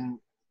people in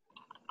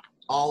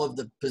all of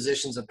the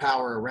positions of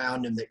power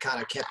around him that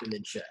kind of kept him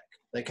in check.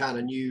 They kind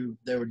of knew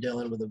they were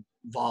dealing with a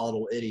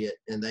volatile idiot,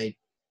 and they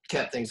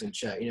kept things in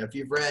check. If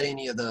you've read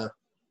any of the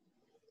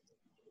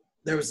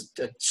there was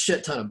a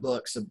shit ton of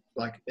books of,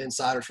 like,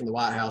 insiders from the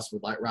White House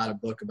would, like, write a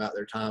book about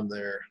their time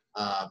there.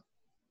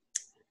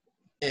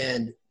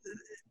 And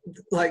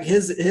like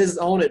his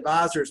own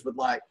advisors would,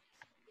 like,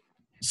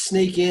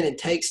 sneak in and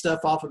take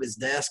stuff off of his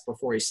desk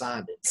before he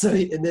signed it. So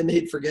and then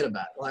he'd forget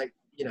about it. Like,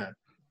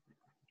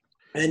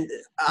 and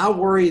I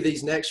worry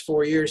these next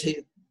 4 years,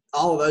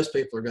 all of those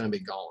people are going to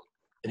be gone,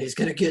 and he's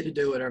going to get to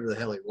do whatever the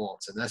hell he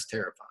wants. And that's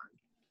terrifying.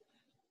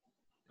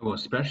 Well,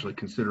 especially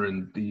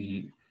considering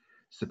the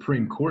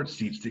Supreme Court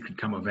seats that could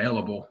come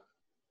available.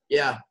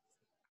 Yeah.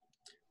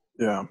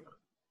 Yeah.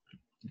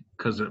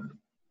 Because of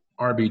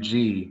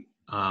RBG,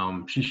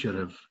 she should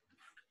have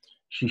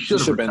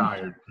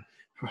retired.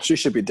 She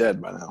should be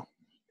dead by now.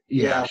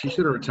 Yeah, she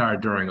should have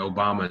retired during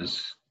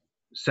Obama's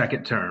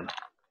second term.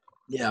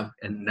 Yeah.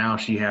 And now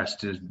she has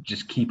to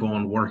just keep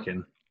on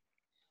working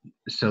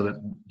so that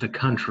the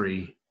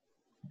country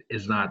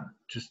is not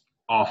just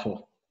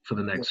awful for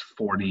the next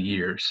 40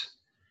 years.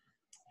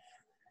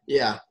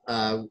 Yeah.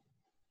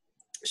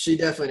 She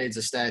definitely needs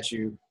a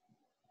statue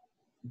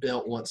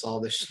built once all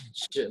this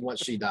shit,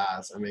 once she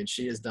dies. I mean,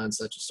 she has done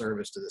such a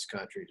service to this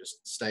country,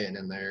 just staying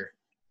in there.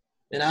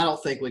 And I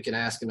don't think we can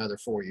ask another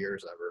 4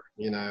 years of her,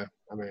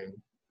 I mean.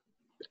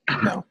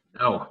 No.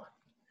 No.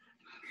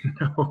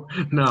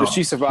 If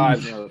she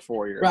survives another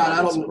 4 years, right,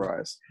 I don't.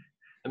 Surprise.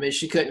 I mean,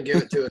 she couldn't give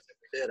it to us if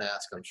we did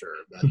ask, I'm sure.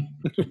 But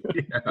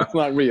Yeah. It's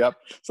like me up.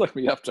 It's like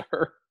me up to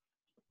her.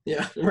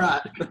 Yeah,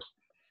 right.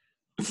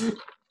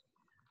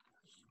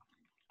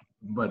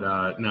 But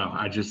no,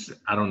 I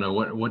don't know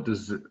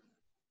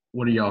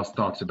what are y'all's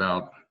thoughts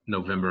about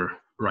November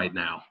right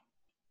now?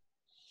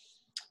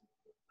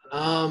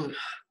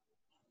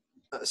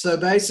 So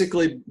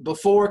basically,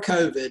 before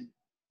COVID,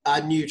 I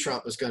knew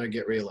Trump was going to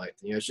get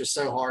reelected. It's just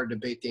so hard to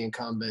beat the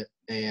incumbent,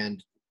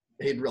 and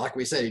like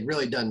we said, he'd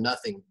really done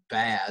nothing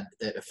bad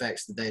that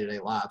affects the day-to-day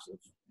lives of,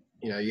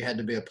 you had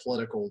to be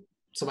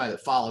somebody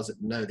that follows it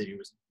to know that he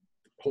was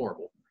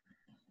horrible.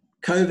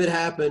 COVID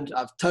happened.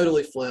 I've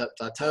totally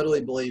flipped. I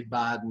totally believe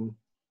Biden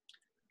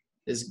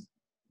is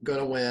going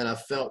to win. I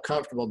felt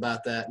comfortable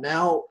about that.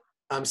 Now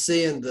I'm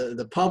seeing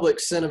the public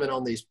sentiment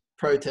on these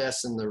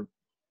protests and the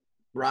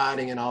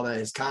rioting and all that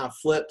has kind of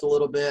flipped a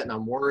little bit, and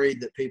I'm worried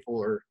that people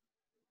are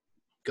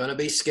going to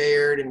be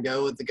scared and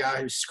go with the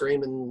guy who's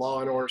screaming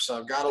law and order. So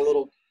I've got a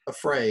little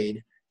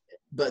afraid.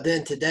 But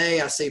then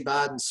today I see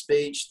Biden's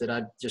speech that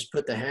I just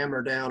put the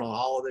hammer down on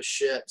all of this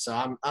shit.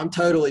 So I'm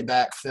totally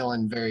back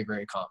feeling very,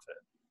 very confident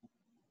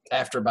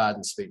after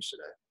Biden's speech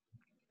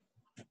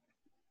today.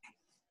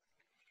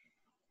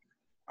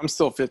 I'm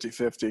still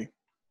 50-50.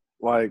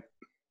 Like,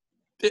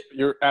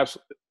 you're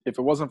absolutely. If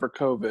it wasn't for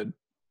COVID,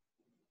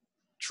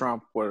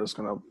 Trump was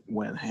going to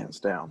win hands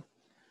down.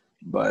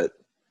 But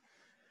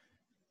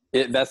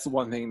that's the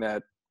one thing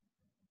that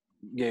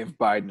gave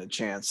Biden a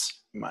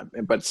chance.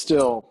 But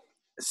still,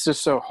 it's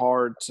just so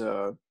hard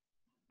to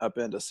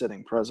upend a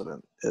sitting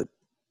president.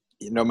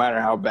 No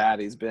matter how bad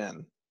he's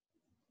been,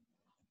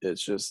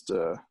 it's just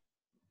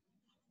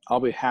I'll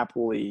be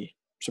happily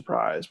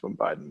surprised when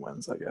Biden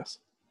wins, I guess.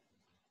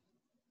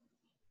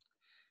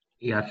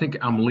 Yeah, I think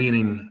I'm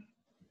leaning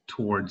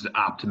towards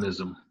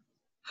optimism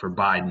for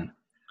Biden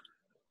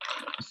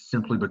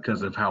simply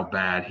because of how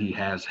bad he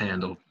has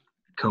handled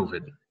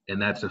COVID,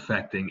 and that's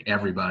affecting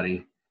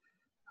everybody.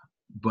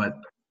 But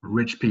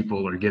rich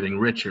people are getting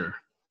richer.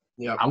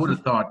 Yeah, I would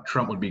have thought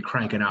Trump would be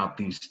cranking out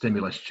these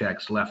stimulus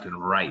checks left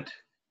and right.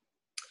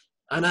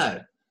 I know.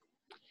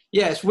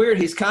 Yeah, it's weird.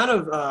 He's kind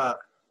of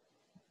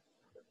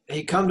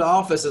he come to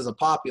office as a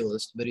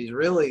populist, but he's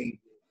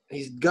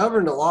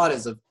governed a lot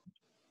as a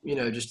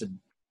just a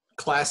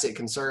classic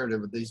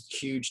conservative with these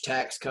huge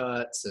tax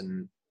cuts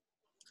and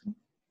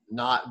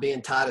not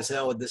being tight as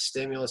hell with this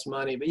stimulus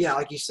money. But yeah,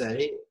 like you said,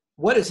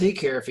 what does he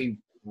care if he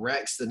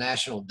wrecks the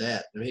national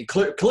debt? I mean, he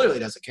clearly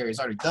doesn't care. He's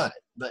already done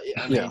it. But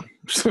I mean,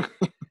 yeah.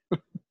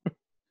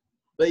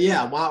 But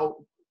yeah,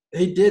 while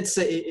he did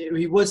say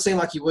he would seem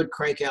like he would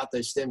crank out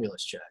those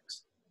stimulus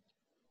checks.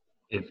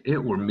 If it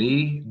were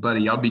me,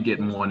 buddy, I'll be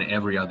getting one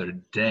every other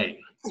day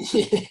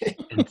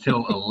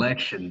until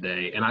election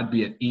day. And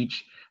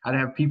I'd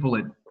have people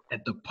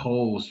at the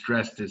polls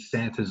dressed as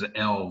Santa's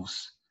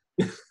elves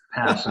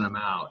passing them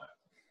out.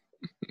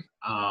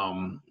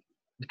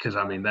 Because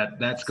I mean,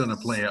 that's going to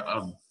play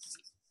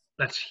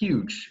that's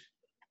huge.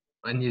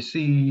 And you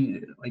see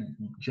like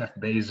Jeff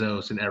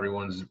Bezos and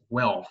everyone's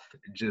wealth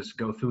just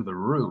go through the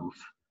roof,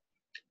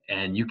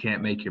 and you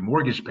can't make your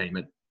mortgage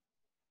payment.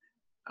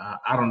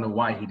 I don't know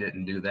why he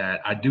didn't do that.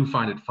 I do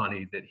find it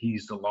funny that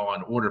he's the law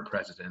and order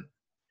president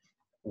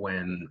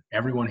when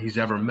everyone he's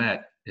ever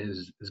met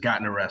has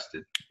gotten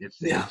arrested.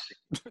 Yeah.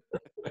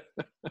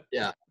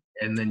 Yeah.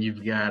 And then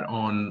you've got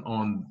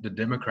on the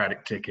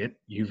Democratic ticket,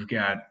 you've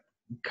got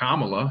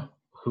Kamala,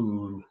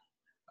 who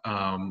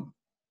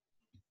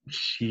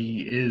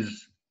she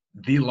is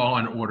the law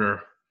and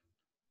order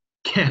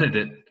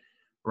candidate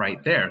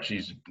right there.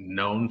 She's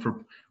known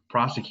for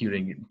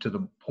prosecuting to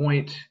the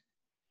point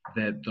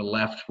that the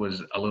left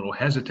was a little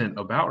hesitant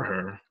about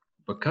her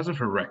because of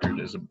her record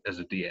as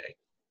a DA.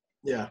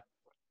 Yeah.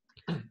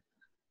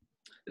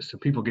 So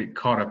people get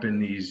caught up in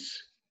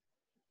these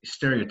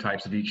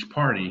stereotypes of each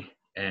party,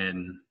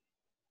 and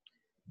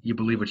you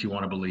believe what you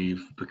want to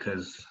believe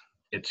because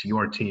it's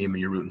your team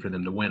and you're rooting for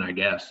them to win, I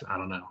guess. I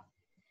don't know.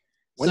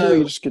 When do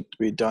we just get to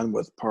be done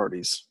with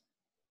parties?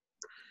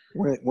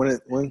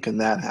 When can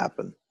that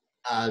happen?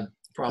 I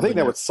think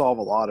that would solve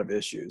a lot of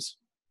issues,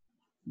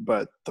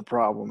 but the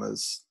problem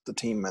is the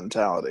team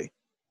mentality.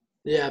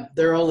 Yeah,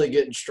 they're only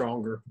getting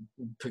stronger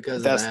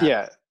because of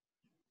that.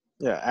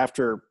 Yeah.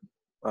 After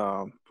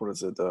what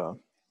is it? The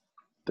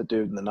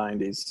dude in the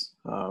 '90s,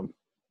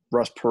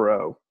 Russ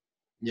Perot.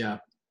 Yeah.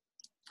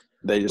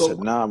 They just said,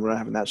 "No, we're not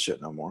having that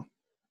shit no more."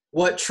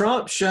 What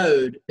Trump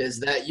showed is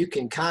that you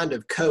can kind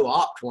of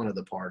co-opt one of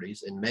the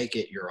parties and make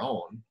it your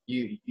own.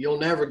 You'll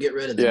never get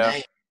rid of the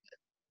name.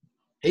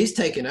 He's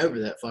taken over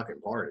that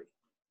fucking party.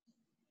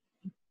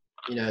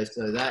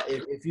 So that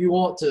if you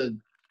want to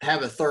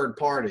have a third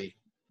party,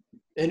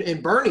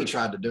 and Bernie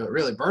tried to do it.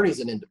 Really, Bernie's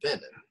an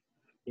independent.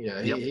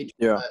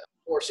 Of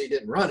course, he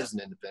didn't run as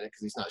an independent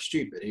because he's not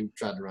stupid. He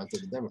tried to run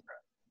through the Democrat.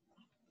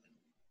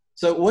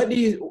 So what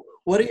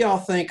do y'all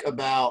think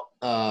about?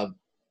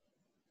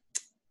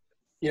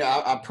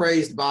 I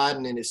praised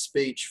Biden in his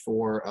speech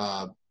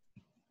for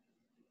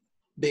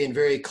being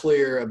very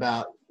clear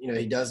about,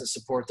 he doesn't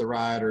support the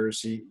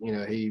rioters.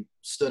 He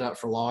stood up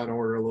for law and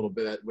order a little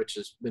bit, which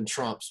has been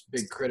Trump's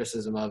big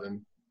criticism of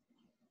him.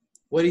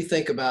 What do you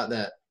think about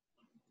that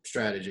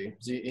strategy?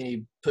 Is there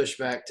any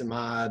pushback to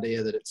my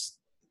idea that it's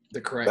the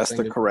correct thing?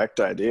 That's the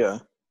correct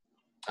idea.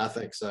 I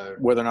think so.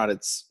 Whether or not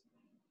it's,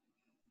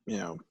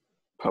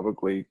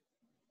 publicly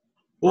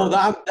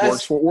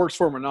works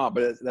for him or not,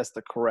 but that's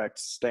the correct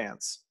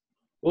stance.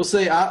 Well,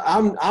 see,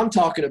 I'm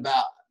talking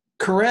about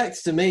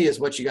correct to me is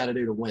what you got to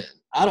do to win.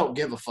 I don't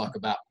give a fuck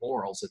about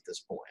morals at this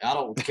point. I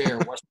don't care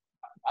what.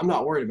 I'm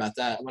not worried about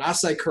that. When I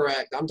say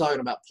correct, I'm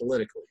talking about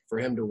politically for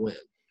him to win.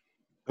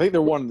 I think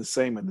they're one and the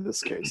same in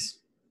this case.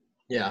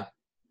 Yeah.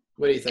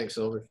 What do you think,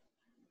 Silver?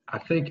 I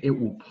think it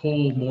will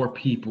pull more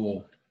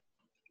people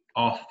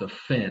off the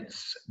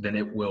fence than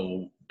it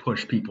will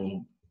push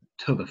people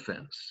to the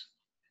fence.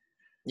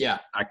 Yeah.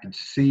 I could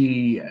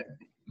see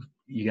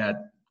you got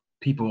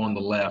people on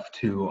the left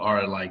who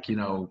are like,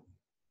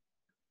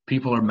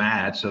 people are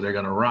mad, so they're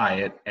going to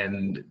riot,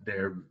 and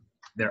they're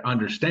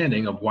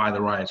understanding of why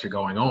the riots are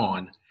going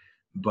on.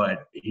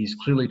 But he's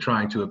clearly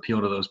trying to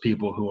appeal to those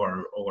people who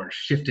are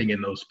shifting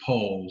in those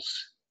polls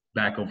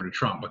back over to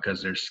Trump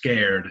because they're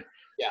scared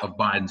of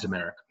Biden's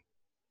America.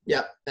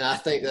 Yeah, and I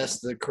think that's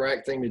the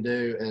correct thing to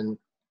do. And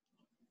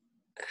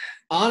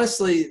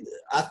honestly,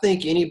 I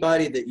think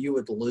anybody that you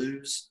would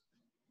lose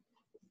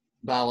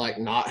by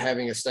not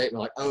having a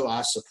statement like, "Oh,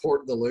 I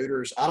support the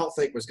looters," I don't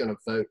think was going to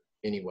vote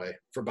anyway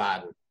for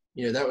Biden.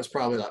 That was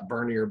probably like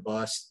Bernie or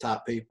bust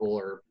type people,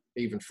 or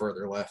even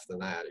further left than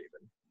that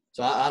even.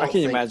 So I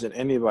can't imagine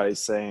anybody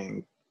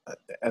saying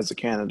as a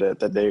candidate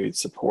that they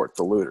support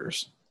the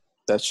looters.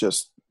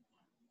 That'd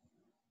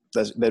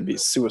be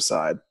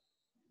suicide.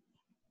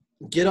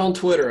 Get on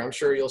Twitter. I'm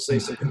sure you'll see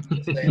some people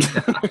saying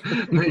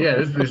that.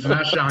 Yeah, this is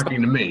not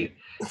shocking to me.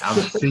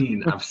 I've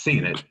seen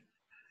it.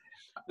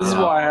 This is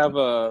why I have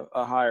a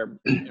higher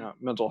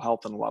mental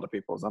health than a lot of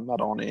people. I'm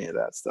not on any of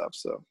that stuff.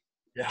 So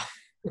yeah,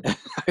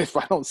 if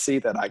I don't see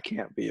that, I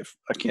can't be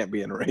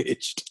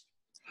enraged.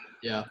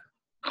 Yeah.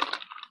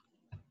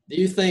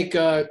 Do you think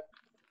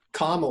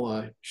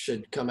Kamala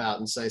should come out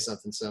and say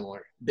something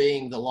similar,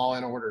 being the law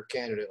and order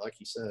candidate, like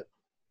you said?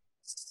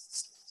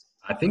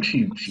 I think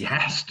she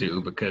has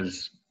to,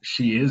 because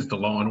she is the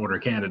law and order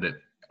candidate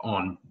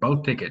on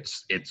both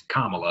tickets. It's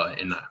Kamala,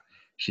 and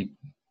she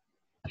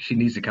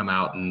needs to come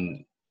out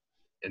and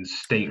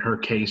state her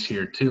case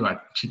here too.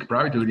 She could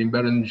probably do it even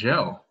better than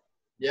Joe.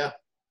 Yeah,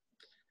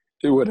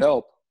 it would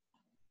help.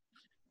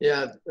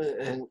 Yeah,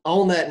 and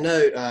on that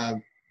note,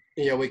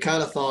 we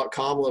kind of thought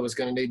Kamala was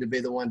going to need to be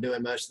the one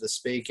doing most of the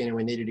speaking, and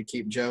we needed to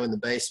keep Joe in the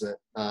basement.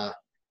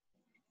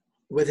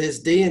 With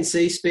his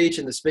DNC speech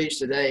and the speech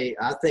today,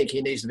 I think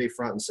he needs to be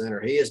front and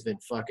center. He has been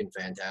fucking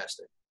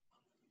fantastic.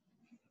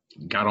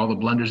 Got all the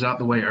blunders out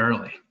the way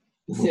early.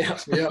 Yeah.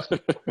 So,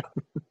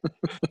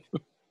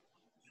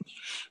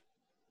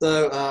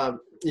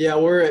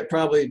 we're at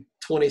probably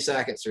 20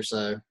 seconds or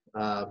so.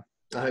 I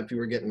hope you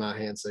were getting my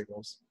hand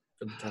signals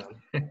for the time.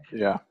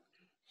 Yeah.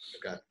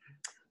 Okay.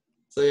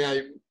 So,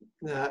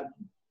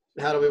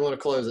 how do we want to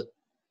close it?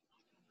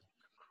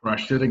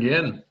 Crushed it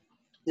again.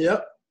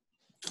 Yep.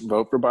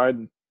 Vote for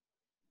Biden.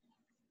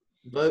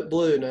 Vote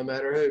blue, no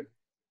matter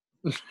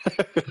who.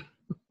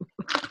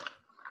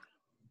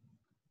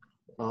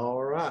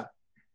 All right.